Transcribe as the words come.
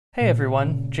Hey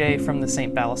everyone, Jay from the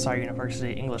St. Balasar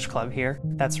University English Club here.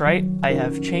 That's right, I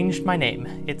have changed my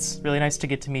name. It's really nice to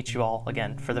get to meet you all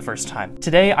again for the first time.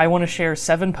 Today I want to share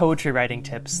 7 poetry writing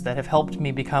tips that have helped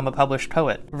me become a published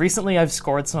poet. Recently I've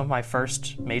scored some of my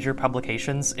first major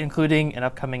publications, including an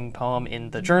upcoming poem in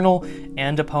the journal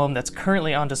and a poem that's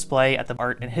currently on display at the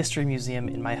Art and History Museum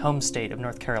in my home state of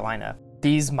North Carolina.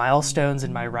 These milestones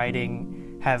in my writing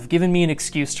have given me an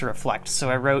excuse to reflect, so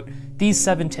I wrote these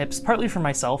 7 tips partly for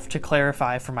myself to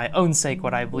clarify for my own sake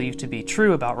what I believe to be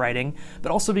true about writing,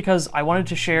 but also because I wanted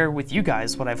to share with you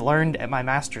guys what I've learned at my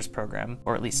master's program,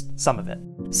 or at least some of it.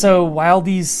 So while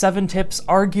these 7 tips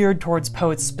are geared towards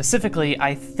poets specifically,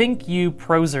 I think you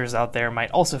prosers out there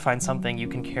might also find something you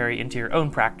can carry into your own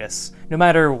practice, no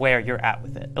matter where you're at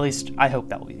with it. At least I hope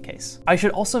that will be the case. I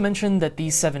should also mention that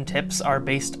these 7 tips are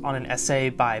based on an essay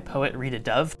by poet Rita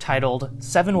Dove titled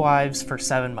 7 Wives for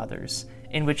 7 Mothers,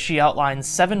 in which she outlines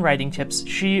 7 writing tips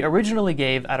she originally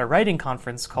gave at a writing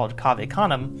conference called Cave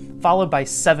Canem, followed by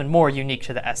 7 more unique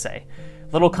to the essay.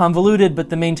 A little convoluted, but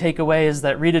the main takeaway is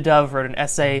that Rita Dove wrote an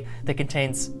essay that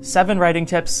contains 7 writing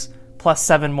tips, plus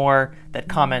 7 more that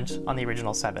comment on the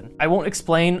original 7. I won't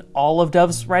explain all of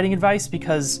Dove's writing advice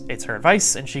because it's her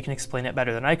advice and she can explain it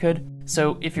better than I could.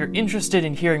 So if you're interested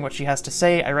in hearing what she has to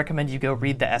say, I recommend you go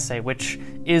read the essay, which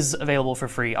is available for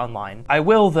free online. I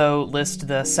will, though, list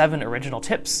the 7 original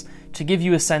tips to give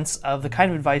you a sense of the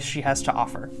kind of advice she has to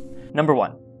offer. Number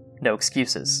 1, no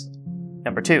excuses.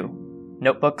 Number 2,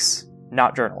 notebooks,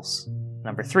 not journals.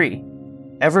 Number 3,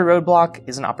 every roadblock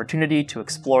is an opportunity to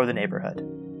explore the neighborhood.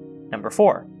 Number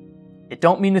 4, it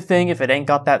don't mean a thing if it ain't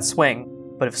got that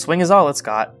swing, but if swing is all it's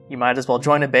got, you might as well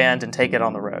join a band and take it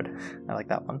on the road. I like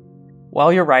that one.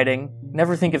 While you're writing,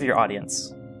 never think of your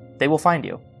audience. They will find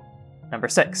you. Number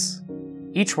 6,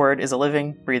 each word is a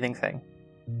living, breathing thing.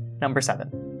 Number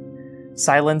 7,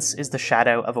 silence is the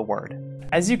shadow of a word.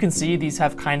 As you can see, these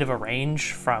have kind of a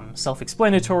range from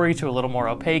self-explanatory to a little more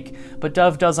opaque, but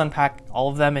Dove does unpack all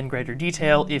of them in greater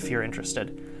detail if you're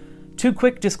interested. 2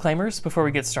 quick disclaimers before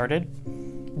we get started.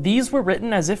 These were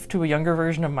written as if to a younger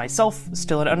version of myself,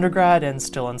 still an undergrad and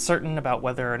still uncertain about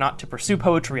whether or not to pursue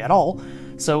poetry at all,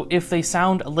 so if they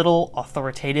sound a little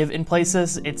authoritative in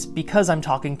places, it's because I'm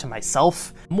talking to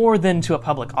myself more than to a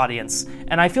public audience,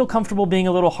 and I feel comfortable being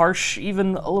a little harsh,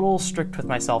 even a little strict with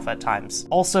myself at times.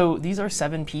 Also, these are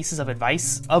 7 pieces of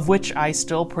advice, of which I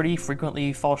still pretty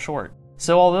frequently fall short.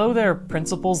 So although they're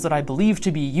principles that I believe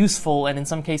to be useful and in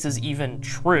some cases even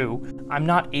true, I'm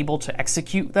not able to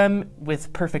execute them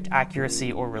with perfect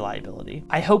accuracy or reliability.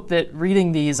 I hope that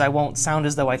reading these I won't sound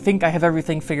as though I think I have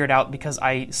everything figured out, because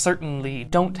I certainly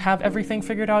don't have everything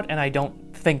figured out and I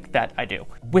don't think that I do.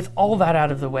 With all that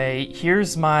out of the way,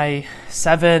 here's my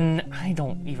 7, I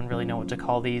don't even really know what to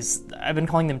call these. I've been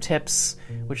calling them tips,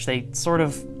 which they sort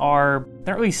of are.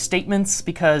 They're not really statements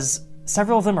because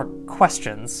several of them are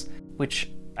questions,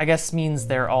 which I guess means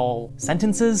they're all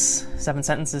sentences. 7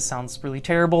 sentences sounds really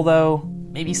terrible though.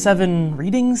 Maybe 7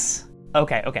 readings?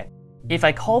 Okay. If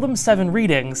I call them 7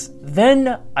 readings,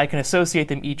 then I can associate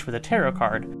them each with a tarot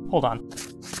card. Hold on.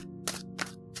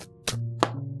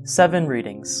 7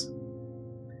 readings.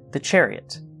 The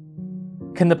Chariot.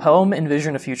 Can the poem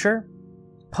envision a future?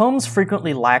 Poems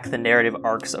frequently lack the narrative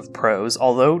arcs of prose,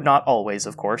 although not always,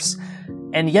 of course,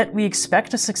 and yet we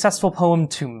expect a successful poem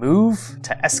to move,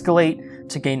 to escalate,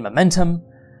 to gain momentum.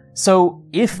 So,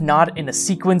 if not in a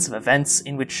sequence of events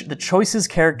in which the choices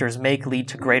characters make lead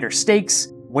to greater stakes,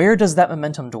 where does that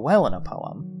momentum dwell in a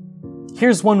poem?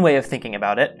 Here's one way of thinking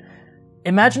about it.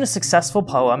 Imagine a successful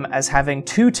poem as having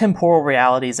 2 temporal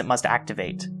realities it must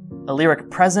activate, a lyric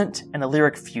present and a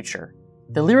lyric future.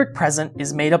 The lyric present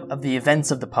is made up of the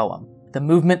events of the poem, the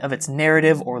movement of its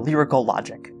narrative or lyrical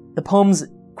logic. The poem's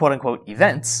quote-unquote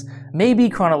events may be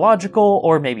chronological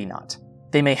or maybe not.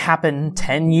 They may happen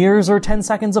 10 years or 10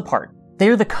 seconds apart. They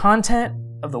are the content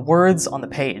of the words on the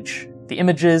page, the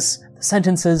images, the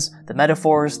sentences, the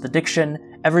metaphors, the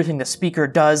diction, everything the speaker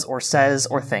does or says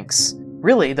or thinks.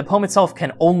 Really, the poem itself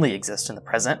can only exist in the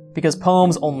present, because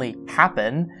poems only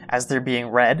happen as they're being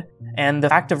read, and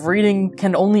the act of reading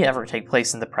can only ever take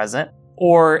place in the present,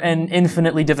 or an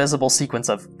infinitely divisible sequence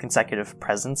of consecutive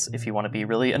presents if you want to be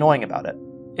really annoying about it.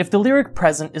 If the lyric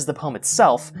present is the poem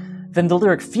itself, then the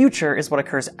lyric future is what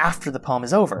occurs after the poem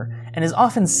is over, and is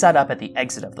often set up at the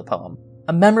exit of the poem.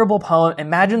 A memorable poem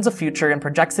imagines a future and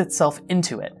projects itself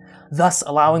into it, thus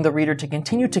allowing the reader to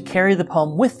continue to carry the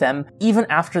poem with them even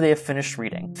after they have finished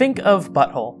reading. Think of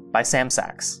Butthole by Sam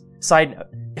Sachs. Side note,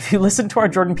 if you listened to our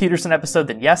Jordan Peterson episode,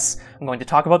 then yes, I'm going to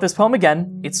talk about this poem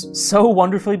again. It's so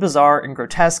wonderfully bizarre and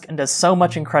grotesque and does so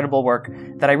much incredible work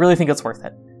that I really think it's worth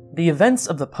it. The events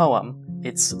of the poem,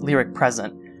 its lyric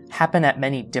present, happen at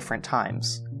many different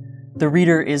times. The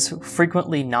reader is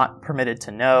frequently not permitted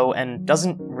to know, and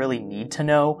doesn't really need to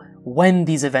know, when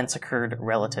these events occurred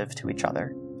relative to each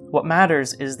other. What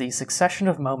matters is the succession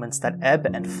of moments that ebb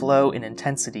and flow in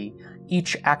intensity,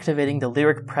 each activating the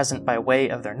lyric present by way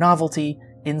of their novelty,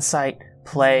 insight,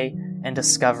 play, and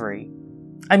discovery.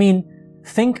 I mean,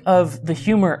 think of the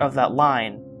humor of that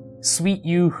line, "Sweet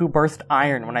you who birthed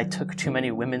iron when I took too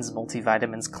many women's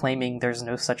multivitamins claiming there's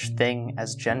no such thing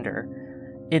as gender."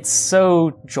 It's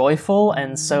so joyful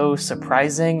and so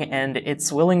surprising, and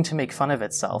it's willing to make fun of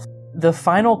itself. The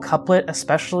final couplet,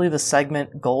 especially the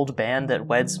segment "Gold band that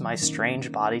weds my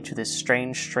strange body to this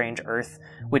strange, strange earth,"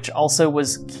 which also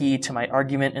was key to my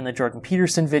argument in the Jordan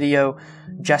Peterson video,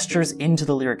 gestures into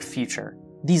the lyric future.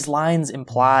 These lines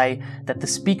imply that the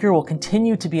speaker will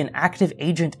continue to be an active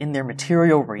agent in their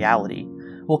material reality,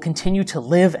 will continue to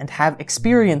live and have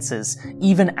experiences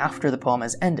even after the poem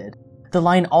has ended. The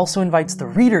line also invites the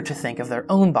reader to think of their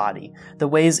own body, the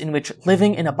ways in which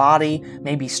living in a body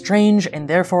may be strange and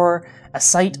therefore a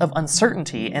site of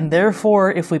uncertainty, and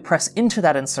therefore, if we press into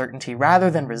that uncertainty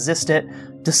rather than resist it,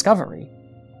 discovery.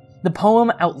 The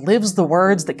poem outlives the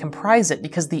words that comprise it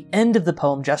because the end of the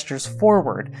poem gestures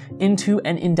forward into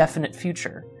an indefinite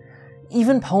future.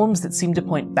 Even poems that seem to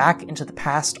point back into the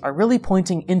past are really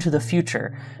pointing into the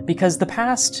future, because the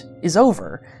past is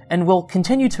over, and will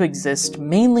continue to exist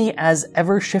mainly as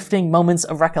ever-shifting moments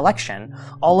of recollection,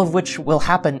 all of which will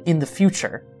happen in the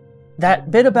future.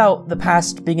 That bit about the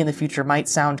past being in the future might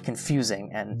sound confusing,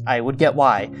 and I would get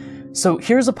why. So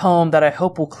here's a poem that I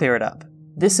hope will clear it up.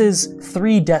 This is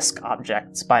 3 Desk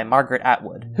Objects by Margaret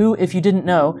Atwood, who, if you didn't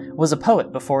know, was a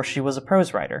poet before she was a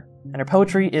prose writer, and her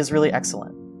poetry is really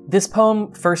excellent. This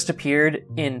poem first appeared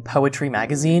in Poetry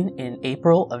magazine in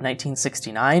April of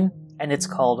 1969, and it's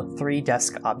called 3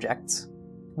 Desk Objects.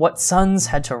 What suns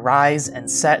had to rise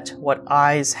and set, what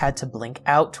eyes had to blink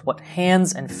out, what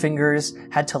hands and fingers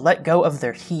had to let go of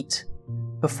their heat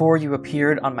before you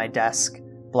appeared on my desk,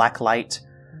 black light,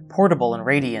 portable and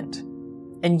radiant.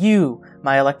 And you,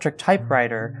 my electric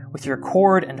typewriter, with your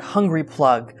cord and hungry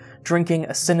plug, drinking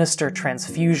a sinister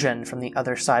transfusion from the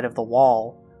other side of the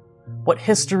wall. What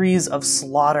histories of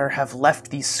slaughter have left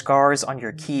these scars on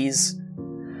your keys?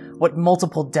 What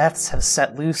multiple deaths have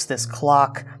set loose this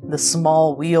clock, the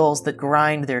small wheels that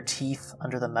grind their teeth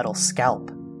under the metal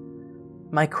scalp?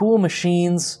 My cool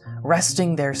machines,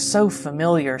 resting there so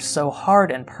familiar, so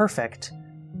hard and perfect,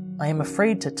 I am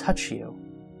afraid to touch you.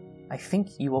 I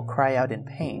think you will cry out in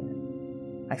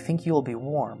pain. I think you will be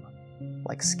warm,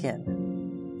 like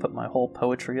skin. Put my whole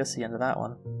poetry essay into that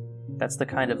one. That's the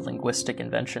kind of linguistic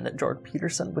invention that Jordan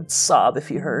Peterson would sob if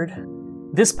he heard.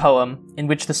 This poem, in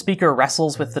which the speaker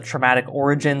wrestles with the traumatic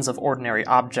origins of ordinary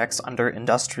objects under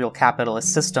industrial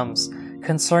capitalist systems,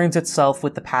 concerns itself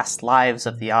with the past lives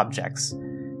of the objects.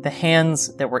 The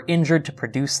hands that were injured to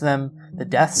produce them, the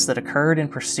deaths that occurred in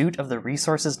pursuit of the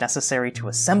resources necessary to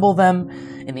assemble them.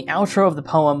 In the outro of the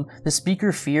poem, the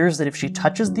speaker fears that if she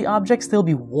touches the objects, they'll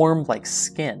be warm like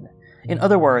skin. In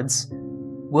other words,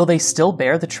 will they still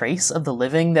bear the trace of the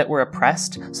living that were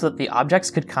oppressed so that the objects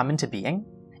could come into being?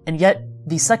 And yet,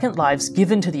 the second lives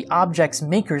given to the objects'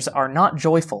 makers are not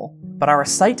joyful, but are a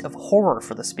sight of horror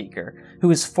for the speaker,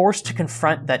 who is forced to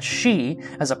confront that she,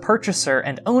 as a purchaser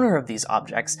and owner of these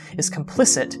objects, is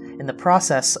complicit in the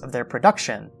process of their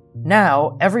production.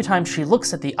 Now, every time she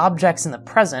looks at the objects in the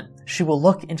present, she will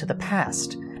look into the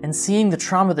past, and seeing the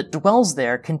trauma that dwells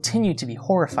there, continue to be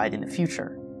horrified in the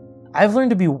future. I've learned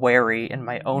to be wary in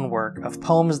my own work of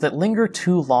poems that linger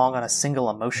too long on a single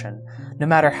emotion, no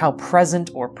matter how present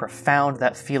or profound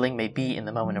that feeling may be in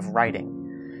the moment of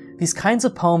writing. These kinds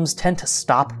of poems tend to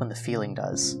stop when the feeling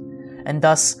does, and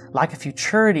thus lack a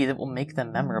futurity that will make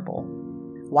them memorable.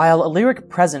 While a lyric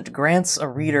present grants a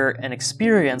reader an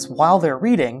experience while they're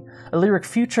reading, a lyric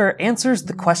future answers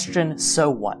the question, so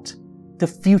what? The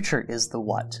future is the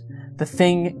what. The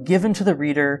thing given to the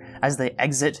reader as they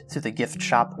exit through the gift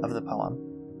shop of the poem.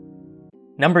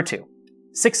 Number 2.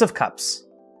 6 of Cups.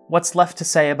 What's left to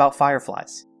say about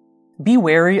fireflies? Be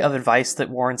wary of advice that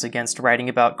warns against writing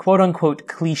about quote-unquote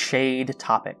cliched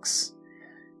topics.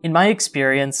 In my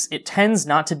experience, it tends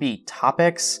not to be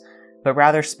topics, but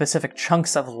rather specific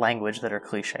chunks of language that are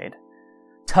cliched.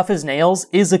 Tough as nails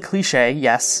is a cliche,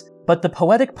 yes, but the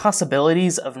poetic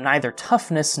possibilities of neither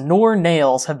toughness nor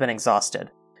nails have been exhausted.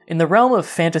 In the realm of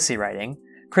fantasy writing,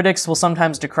 critics will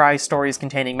sometimes decry stories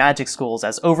containing magic schools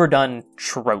as overdone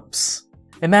tropes.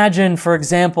 Imagine, for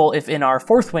example, if in our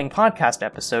Fourth Wing podcast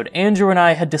episode, Andrew and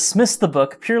I had dismissed the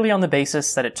book purely on the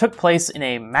basis that it took place in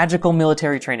a magical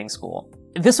military training school.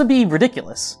 This would be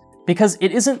ridiculous. Because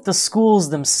it isn't the schools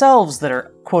themselves that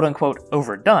are quote-unquote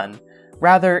overdone.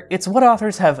 Rather, it's what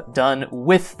authors have done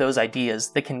with those ideas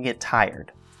that can get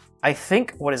tired. I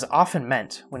think what is often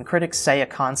meant when critics say a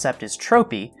concept is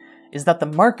tropey is that the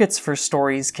markets for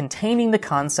stories containing the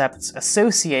concepts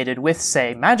associated with,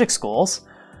 say, magic schools,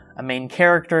 a main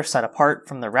character set apart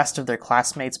from the rest of their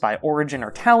classmates by origin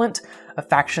or talent, a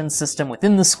faction system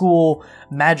within the school,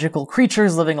 magical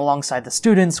creatures living alongside the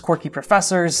students, quirky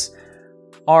professors,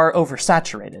 are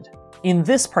oversaturated. In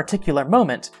this particular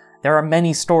moment, there are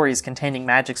many stories containing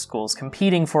magic schools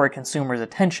competing for a consumer's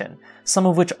attention, some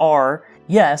of which are,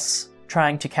 yes,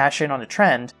 trying to cash in on a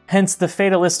trend, hence the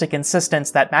fatalistic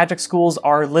insistence that magic schools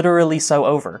are literally so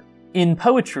over. In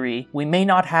poetry, we may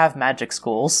not have magic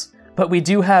schools, but we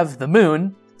do have the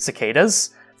moon,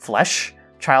 cicadas, flesh,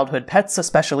 childhood pets,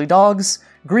 especially dogs,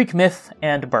 Greek myth,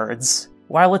 and birds.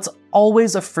 While it's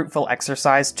always a fruitful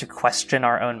exercise to question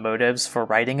our own motives for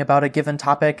writing about a given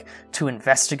topic, to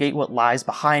investigate what lies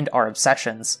behind our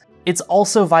obsessions, it's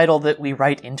also vital that we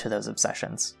write into those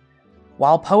obsessions.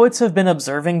 While poets have been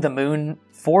observing the moon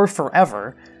for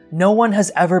forever, no one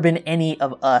has ever been any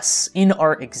of us in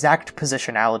our exact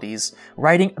positionalities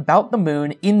writing about the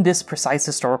moon in this precise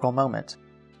historical moment.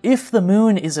 If the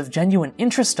moon is of genuine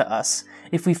interest to us,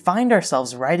 if we find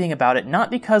ourselves writing about it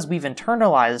not because we've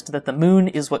internalized that the moon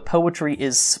is what poetry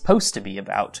is supposed to be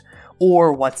about,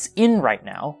 or what's in right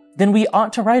now, then we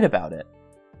ought to write about it.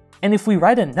 And if we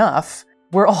write enough,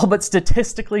 we're all but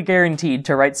statistically guaranteed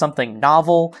to write something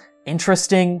novel,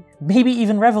 interesting, maybe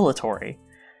even revelatory.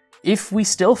 If we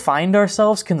still find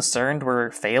ourselves concerned we're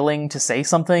failing to say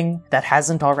something that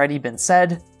hasn't already been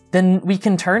said, then we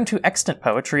can turn to extant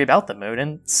poetry about the moon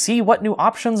and see what new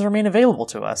options remain available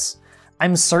to us.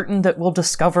 I'm certain that we'll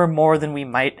discover more than we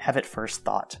might have at first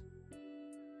thought.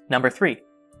 Number 3.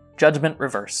 Judgment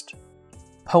reversed.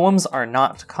 Poems are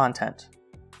not content.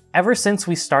 Ever since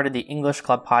we started the English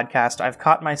Club podcast, I've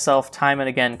caught myself time and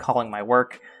again calling my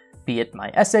work, be it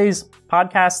my essays,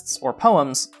 podcasts, or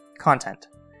poems, content.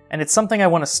 And it's something I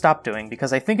want to stop doing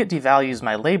because I think it devalues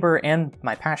my labor and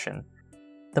my passion.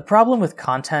 The problem with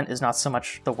content is not so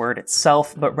much the word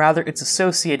itself, but rather its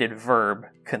associated verb,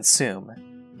 consume.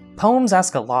 Poems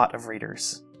ask a lot of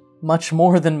readers. Much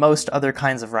more than most other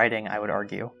kinds of writing, I would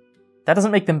argue. That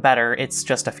doesn't make them better, it's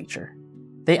just a feature.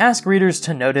 They ask readers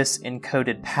to notice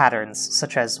encoded patterns,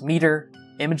 such as meter,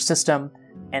 image system,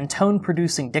 and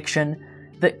tone-producing diction,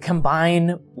 that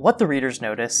combine what the readers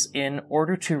notice in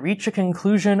order to reach a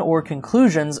conclusion or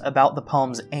conclusions about the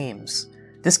poem's aims.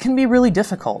 This can be really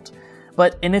difficult,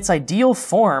 but in its ideal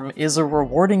form is a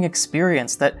rewarding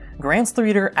experience that grants the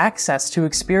reader access to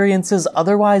experiences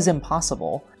otherwise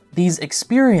impossible. These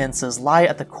experiences lie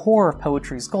at the core of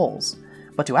poetry's goals,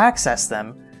 but to access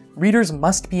them, readers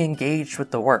must be engaged with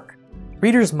the work.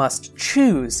 Readers must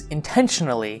choose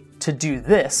intentionally to do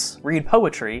this, read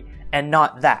poetry, and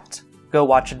not that, go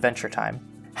watch Adventure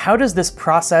Time. How does this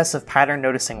process of pattern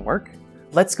noticing work?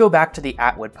 Let's go back to the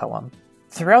Atwood poem.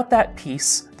 Throughout that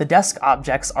piece, the desk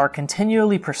objects are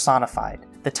continually personified.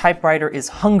 The typewriter is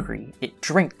hungry, it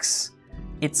drinks.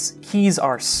 Its keys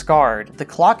are scarred, the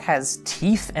clock has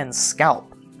teeth and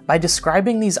scalp. By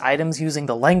describing these items using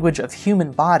the language of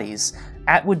human bodies,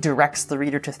 Atwood directs the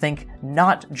reader to think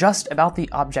not just about the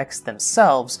objects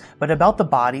themselves, but about the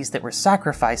bodies that were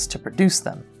sacrificed to produce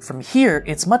them. From here,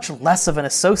 it's much less of an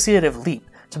associative leap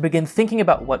to begin thinking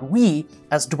about what we,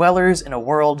 as dwellers in a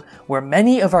world where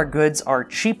many of our goods are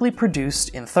cheaply produced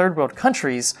in third world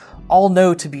countries, all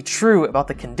know to be true about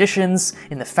the conditions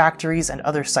in the factories and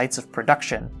other sites of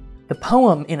production. The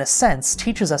poem, in a sense,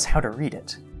 teaches us how to read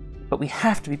it, but we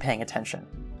have to be paying attention.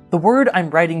 The word I'm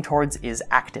writing towards is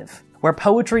active. Where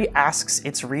poetry asks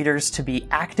its readers to be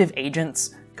active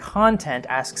agents, content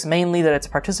asks mainly that its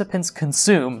participants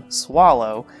consume,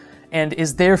 swallow, and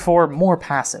is therefore more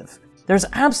passive. There's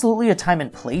absolutely a time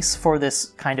and place for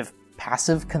this kind of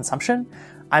passive consumption.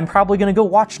 I'm probably going to go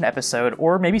watch an episode,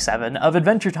 or maybe 7, of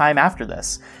Adventure Time after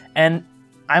this, and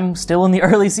I'm still in the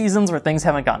early seasons where things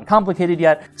haven't gotten complicated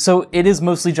yet, so it is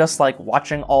mostly just like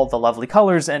watching all the lovely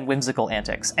colors and whimsical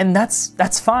antics. And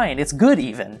that's fine, it's good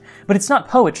even, but it's not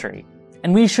poetry.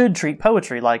 And we should treat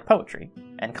poetry like poetry,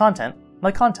 and content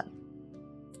like content.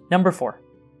 Number 4.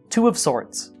 Two of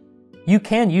Swords. You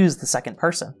can use the second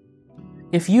person.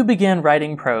 If you began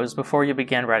writing prose before you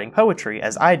began writing poetry,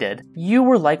 as I did, you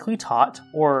were likely taught,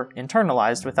 or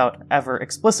internalized without ever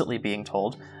explicitly being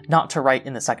told, not to write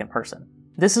in the second person.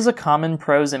 This is a common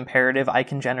prose imperative I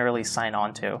can generally sign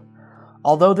on to.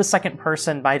 Although the second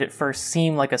person might at first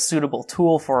seem like a suitable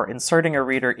tool for inserting a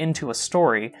reader into a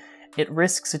story, it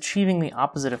risks achieving the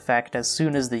opposite effect as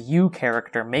soon as the you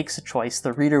character makes a choice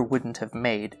the reader wouldn't have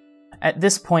made. At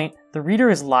this point, the reader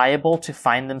is liable to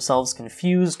find themselves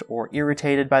confused or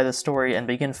irritated by the story and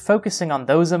begin focusing on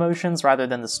those emotions rather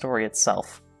than the story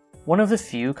itself. One of the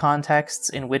few contexts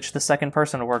in which the second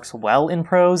person works well in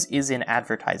prose is in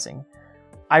advertising.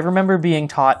 I remember being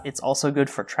taught it's also good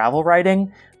for travel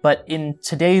writing, but in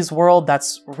today's world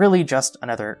that's really just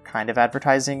another kind of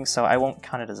advertising, so I won't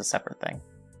count it as a separate thing.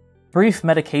 Brief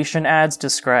medication ads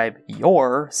describe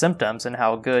your symptoms and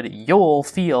how good you'll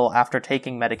feel after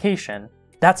taking medication.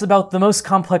 That's about the most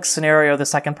complex scenario the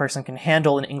second person can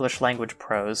handle in English language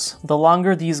prose. The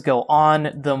longer these go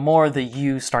on, the more the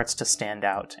you starts to stand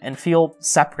out and feel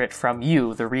separate from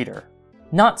you, the reader.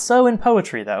 Not so in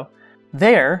poetry, though.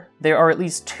 There are at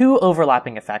least two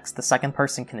overlapping effects the second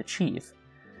person can achieve.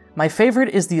 My favorite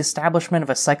is the establishment of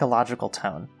a psychological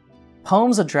tone.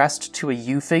 Poems addressed to a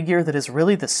you figure that is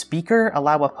really the speaker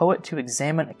allow a poet to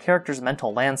examine a character's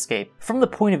mental landscape from the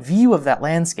point of view of that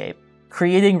landscape,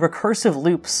 creating recursive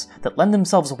loops that lend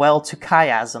themselves well to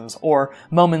chiasms, or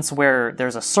moments where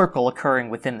there's a circle occurring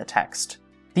within the text.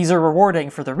 These are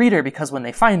rewarding for the reader because when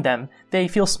they find them, they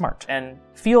feel smart and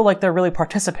feel like they're really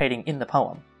participating in the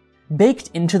poem.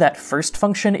 Baked into that first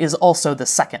function is also the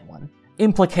second one,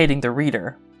 implicating the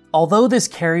reader. Although this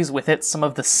carries with it some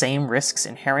of the same risks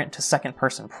inherent to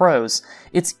second-person prose,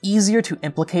 it's easier to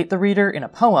implicate the reader in a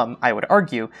poem, I would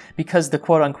argue, because the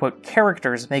quote-unquote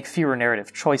characters make fewer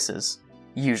narrative choices,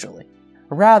 usually.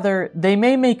 Rather, they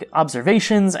may make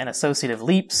observations and associative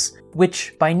leaps,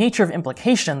 which, by nature of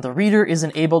implication, the reader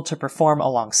isn't able to perform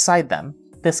alongside them.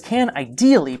 This can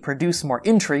ideally produce more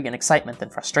intrigue and excitement than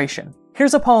frustration.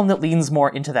 Here's a poem that leans more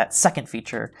into that second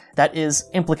feature, that is,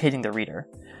 implicating the reader.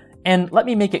 And let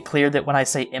me make it clear that when I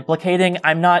say implicating,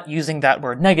 I'm not using that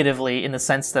word negatively in the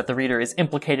sense that the reader is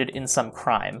implicated in some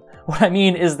crime. What I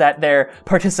mean is that they're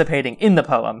participating in the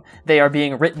poem. They are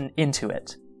being written into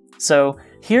it. So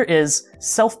here is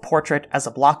Self-Portrait as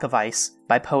a Block of Ice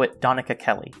by poet Donica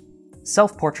Kelly.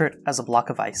 Self-Portrait as a Block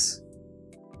of Ice.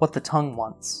 What the tongue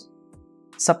wants.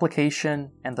 Supplication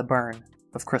and the burn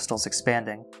of crystals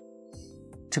expanding.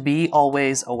 To be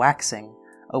always a waxing,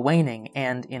 a waning,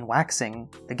 and in waxing,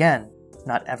 again,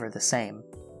 not ever the same.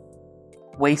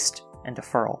 Waste and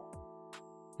deferral.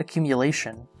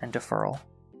 Accumulation and deferral.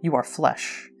 You are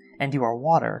flesh, and you are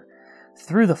water.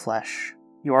 Through the flesh,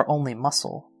 you are only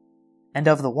muscle. And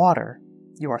of the water,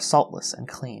 you are saltless and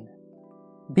clean.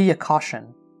 Be a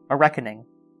caution, a reckoning.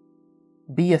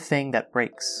 Be a thing that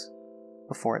breaks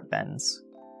before it bends.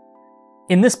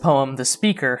 In this poem, the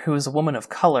speaker, who is a woman of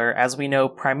color, as we know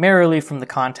primarily from the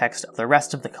context of the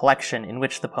rest of the collection in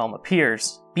which the poem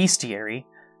appears, Bestiary,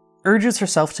 urges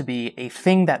herself to be a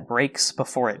thing that breaks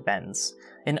before it bends.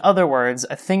 In other words,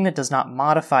 a thing that does not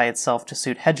modify itself to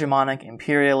suit hegemonic,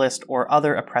 imperialist, or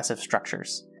other oppressive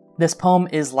structures. This poem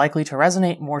is likely to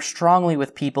resonate more strongly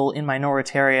with people in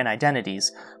minoritarian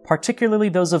identities, particularly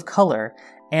those of color,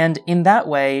 and in that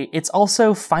way, it's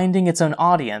also finding its own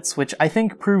audience, which I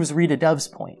think proves Rita Dove's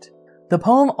point. The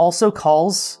poem also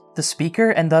calls the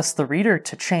speaker, and thus the reader,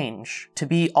 to change, to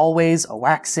be always a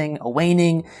waxing, a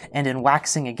waning, and in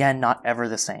waxing again not ever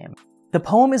the same. The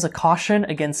poem is a caution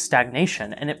against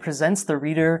stagnation, and it presents the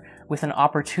reader with an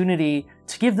opportunity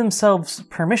to give themselves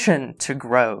permission to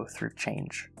grow through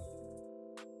change.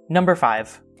 Number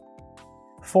 5.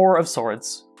 Four of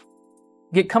Swords.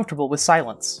 Get comfortable with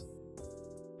silence.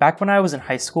 Back when I was in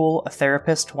high school, a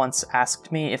therapist once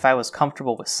asked me if I was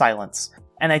comfortable with silence,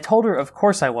 and I told her of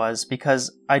course I was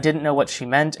because I didn't know what she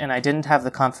meant and I didn't have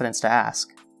the confidence to ask.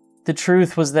 The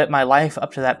truth was that my life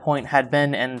up to that point had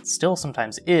been, and still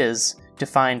sometimes is,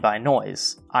 defined by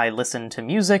noise. I listened to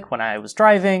music when I was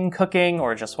driving, cooking,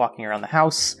 or just walking around the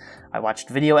house. I watched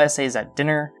video essays at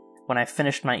dinner. When I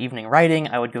finished my evening writing,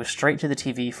 I would go straight to the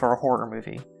TV for a horror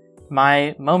movie.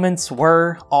 My moments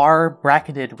are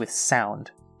bracketed with sound.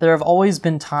 There have always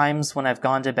been times when I've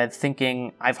gone to bed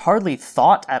thinking, I've hardly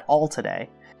thought at all today.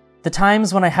 The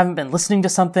times when I haven't been listening to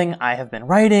something, I have been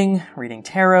writing, reading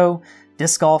tarot,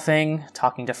 disc golfing,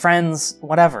 talking to friends,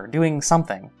 whatever, doing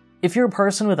something. If you're a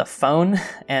person with a phone,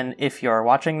 and if you're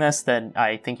watching this, then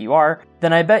I think you are,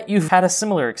 then I bet you've had a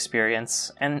similar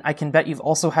experience, and I can bet you've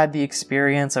also had the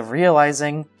experience of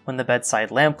realizing when the bedside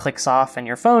lamp clicks off and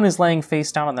your phone is laying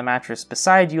face down on the mattress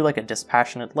beside you like a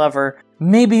dispassionate lover,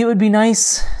 maybe it would be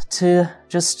nice to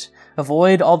just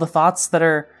avoid all the thoughts that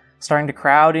are starting to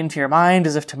crowd into your mind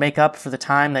as if to make up for the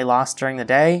time they lost during the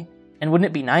day. And wouldn't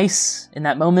it be nice, in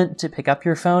that moment, to pick up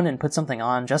your phone and put something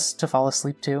on just to fall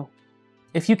asleep to?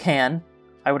 If you can,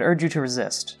 I would urge you to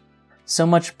resist. So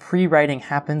much pre-writing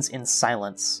happens in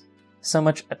silence. so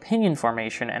much opinion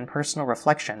formation and personal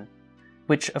reflection,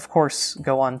 which of course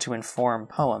go on to inform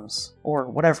poems, or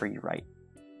whatever you write.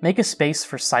 Make a space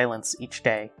for silence each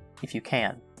day, if you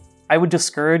can. I would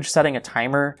discourage setting a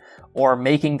timer, or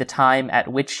making the time at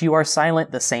which you are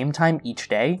silent the same time each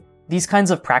day. These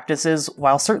kinds of practices,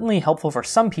 while certainly helpful for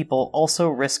some people, also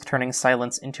risk turning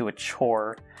silence into a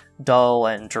chore, dull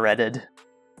and dreaded.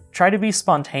 Try to be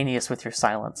spontaneous with your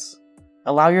silence.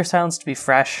 Allow your silence to be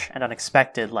fresh and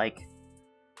unexpected, like...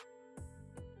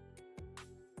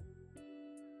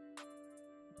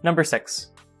 Number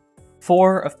 6.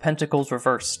 4 of Pentacles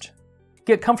reversed.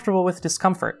 Get comfortable with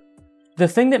discomfort. The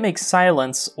thing that makes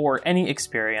silence, or any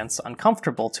experience,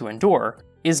 uncomfortable to endure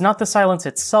is not the silence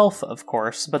itself, of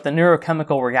course, but the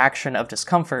neurochemical reaction of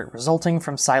discomfort resulting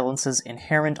from silence's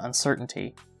inherent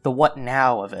uncertainty, the what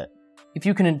now of it. If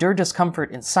you can endure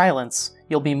discomfort in silence,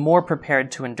 you'll be more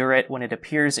prepared to endure it when it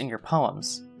appears in your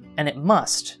poems. And it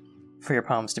must, for your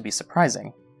poems to be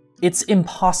surprising. It's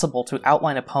impossible to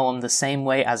outline a poem the same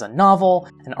way as a novel,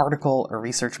 an article, or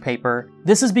research paper.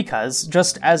 This is because,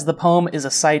 just as the poem is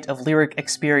a site of lyric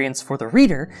experience for the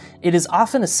reader, it is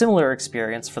often a similar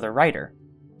experience for the writer.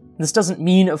 This doesn't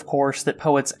mean, of course, that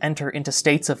poets enter into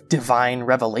states of divine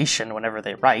revelation whenever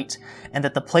they write, and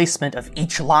that the placement of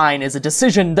each line is a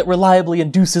decision that reliably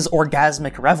induces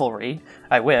orgasmic revelry.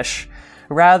 I wish.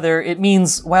 Rather, it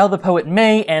means while the poet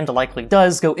may, and likely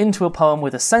does, go into a poem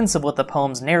with a sense of what the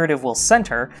poem's narrative will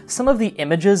center, some of the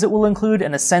images it will include,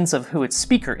 and a sense of who its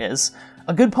speaker is,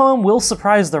 a good poem will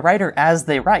surprise the writer as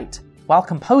they write. While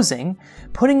composing,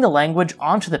 putting the language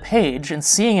onto the page and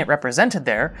seeing it represented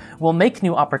there will make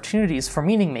new opportunities for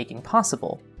meaning-making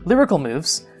possible. Lyrical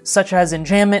moves, such as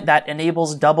enjambment that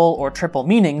enables double or triple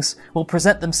meanings, will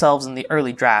present themselves in the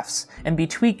early drafts, and be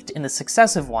tweaked in the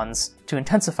successive ones to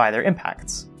intensify their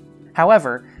impacts.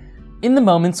 However, in the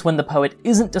moments when the poet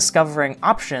isn't discovering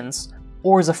options,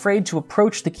 or is afraid to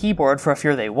approach the keyboard for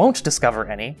fear they won't discover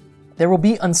any, there will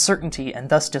be uncertainty and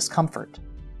thus discomfort.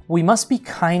 We must be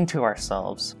kind to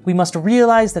ourselves. We must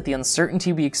realize that the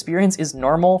uncertainty we experience is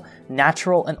normal,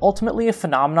 natural, and ultimately a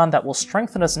phenomenon that will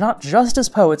strengthen us not just as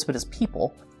poets, but as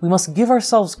people. We must give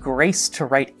ourselves grace to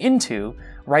write into,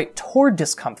 write toward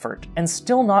discomfort, and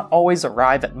still not always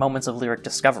arrive at moments of lyric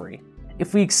discovery.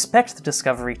 If we expect the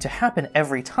discovery to happen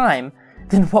every time,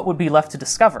 then what would be left to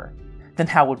discover? Then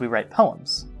how would we write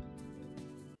poems?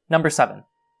 Number 7.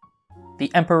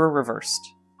 The Emperor reversed.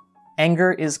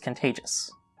 Anger is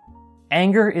contagious.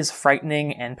 Anger is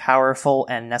frightening and powerful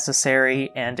and necessary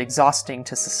and exhausting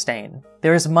to sustain.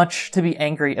 There is much to be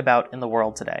angry about in the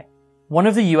world today. One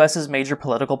of the US's major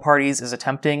political parties is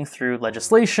attempting, through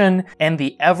legislation and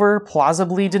the ever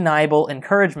plausibly deniable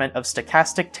encouragement of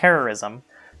stochastic terrorism,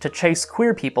 to chase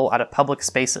queer people out of public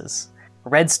spaces.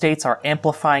 Red states are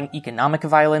amplifying economic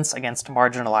violence against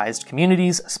marginalized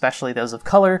communities, especially those of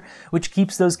color, which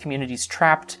keeps those communities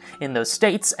trapped in those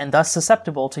states and thus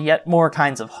susceptible to yet more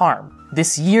kinds of harm.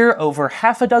 This year, over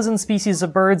half a dozen species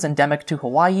of birds endemic to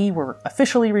Hawaii were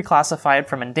officially reclassified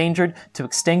from endangered to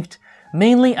extinct,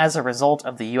 mainly as a result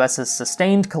of the US's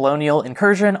sustained colonial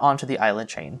incursion onto the island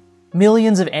chain.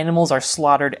 Millions of animals are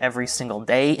slaughtered every single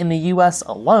day in the US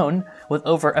alone, with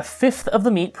over a fifth of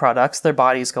the meat products their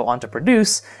bodies go on to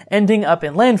produce ending up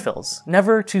in landfills,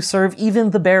 never to serve even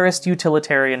the barest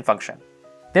utilitarian function.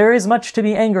 There is much to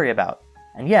be angry about,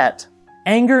 and yet,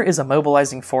 anger is a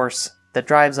mobilizing force that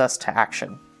drives us to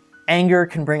action. Anger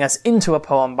can bring us into a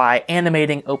poem by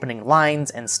animating opening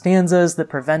lines and stanzas that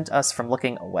prevent us from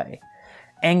looking away.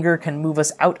 Anger can move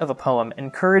us out of a poem,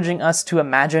 encouraging us to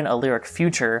imagine a lyric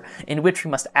future in which we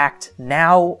must act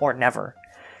now or never.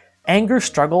 Anger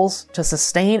struggles to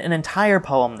sustain an entire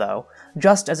poem, though,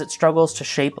 just as it struggles to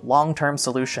shape long-term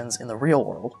solutions in the real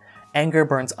world. Anger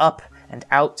burns up and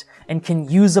out, and can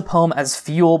use a poem as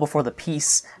fuel before the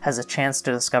piece has a chance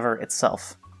to discover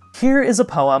itself. Here is a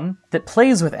poem that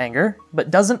plays with anger,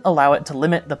 but doesn't allow it to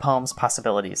limit the poem's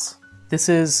possibilities. This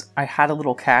is I Had a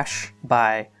Little Cash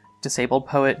by disabled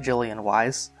poet Jillian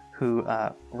Wise, who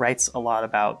writes a lot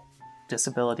about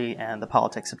disability and the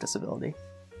politics of disability.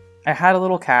 I had a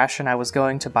little cash and I was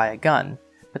going to buy a gun,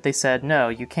 but they said, no,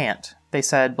 you can't. They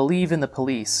said, believe in the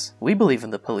police. We believe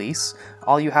in the police.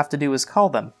 All you have to do is call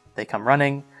them. They come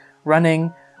running.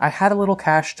 I had a little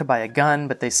cash to buy a gun,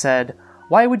 but they said,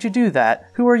 why would you do that?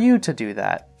 Who are you to do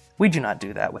that? We do not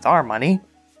do that with our money.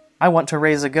 I want to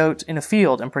raise a goat in a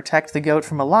field and protect the goat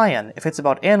from a lion. If it's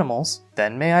about animals,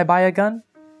 then may I buy a gun?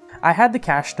 I had the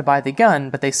cash to buy the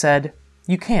gun, but they said,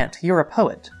 you can't, you're a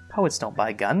poet. Poets don't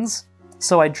buy guns.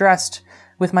 So I dressed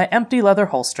with my empty leather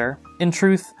holster. In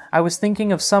truth, I was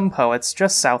thinking of some poets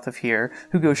just south of here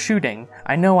who go shooting.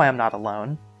 I know I am not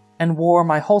alone. and wore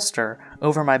my holster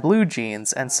over my blue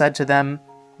jeans and said to them,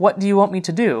 "What do you want me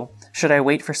to do? Should I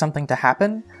wait for something to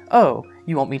happen? Oh,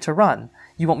 you want me to run.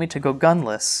 You want me to go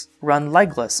gunless, run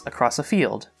legless across a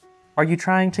field. Are you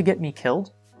trying to get me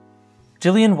killed?"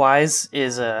 Gillian Wise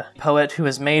is a poet who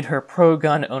has made her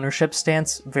pro-gun ownership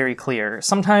stance very clear,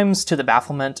 sometimes to the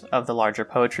bafflement of the larger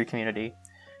poetry community.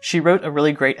 She wrote a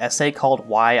really great essay called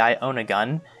Why I Own a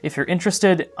Gun, if you're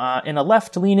interested in a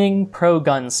left-leaning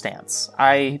pro-gun stance.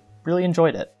 I really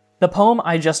enjoyed it. The poem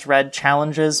I just read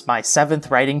challenges my 7th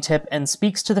writing tip and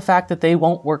speaks to the fact that they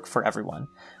won't work for everyone.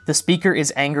 The speaker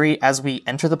is angry as we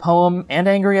enter the poem and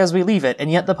angry as we leave it,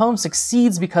 and yet the poem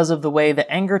succeeds because of the way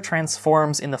the anger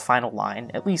transforms in the final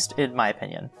line, at least in my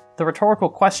opinion. The rhetorical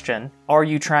question, "Are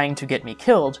you trying to get me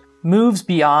killed?" moves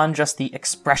beyond just the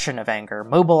expression of anger,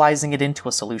 mobilizing it into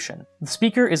a solution. The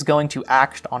speaker is going to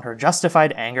act on her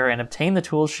justified anger and obtain the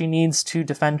tools she needs to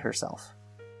defend herself.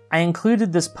 I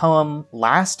included this poem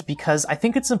last because I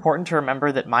think it's important to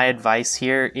remember that my advice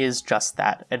here is just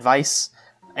that, advice,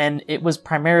 and it was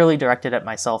primarily directed at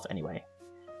myself anyway.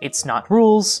 It's not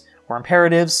rules, or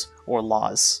imperatives, or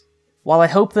laws. While I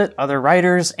hope that other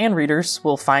writers and readers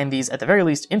will find these at the very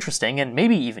least interesting and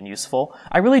maybe even useful,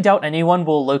 I really doubt anyone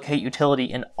will locate utility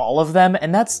in all of them,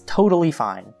 and that's totally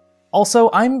fine. Also,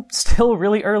 I'm still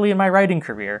really early in my writing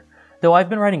career. Though I've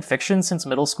been writing fiction since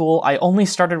middle school, I only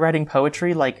started writing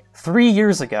poetry like 3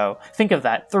 years ago. Think of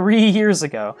that, 3 years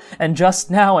ago. And just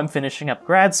now I'm finishing up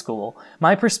grad school.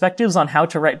 My perspectives on how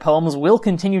to write poems will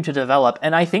continue to develop,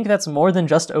 and I think that's more than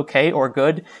just okay or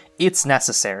good, it's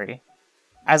necessary.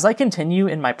 As I continue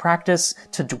in my practice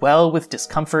to dwell with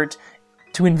discomfort,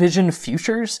 to envision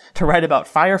futures, to write about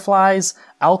fireflies,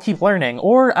 I'll keep learning,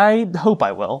 or I hope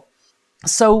I will.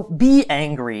 So be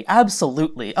angry,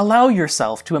 absolutely. Allow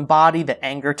yourself to embody the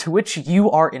anger to which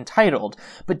you are entitled,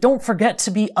 but don't forget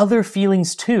to be other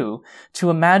feelings too, to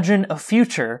imagine a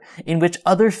future in which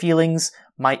other feelings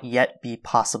might yet be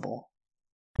possible.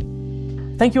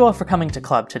 Thank you all for coming to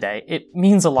Club today. It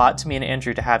means a lot to me and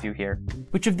Andrew to have you here.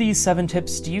 Which of these 7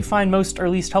 tips do you find most or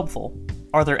least helpful?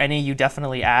 Are there any you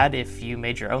definitely add if you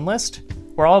made your own list?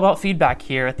 We're all about feedback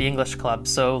here at the English Club,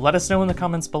 so let us know in the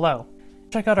comments below.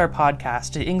 Check out our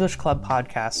podcast, the English Club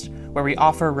Podcast, where we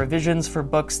offer revisions for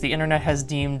books the internet has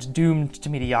deemed doomed to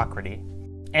mediocrity.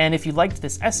 And if you liked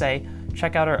this essay,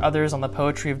 check out our others on the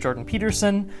poetry of Jordan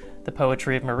Peterson, the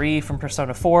poetry of Marie from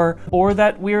Persona 4, or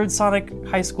that weird Sonic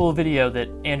high school video that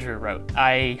Andrew wrote.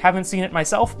 I haven't seen it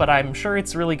myself, but I'm sure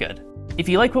it's really good. If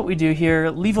you like what we do here,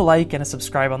 leave a like and a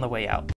subscribe on the way out.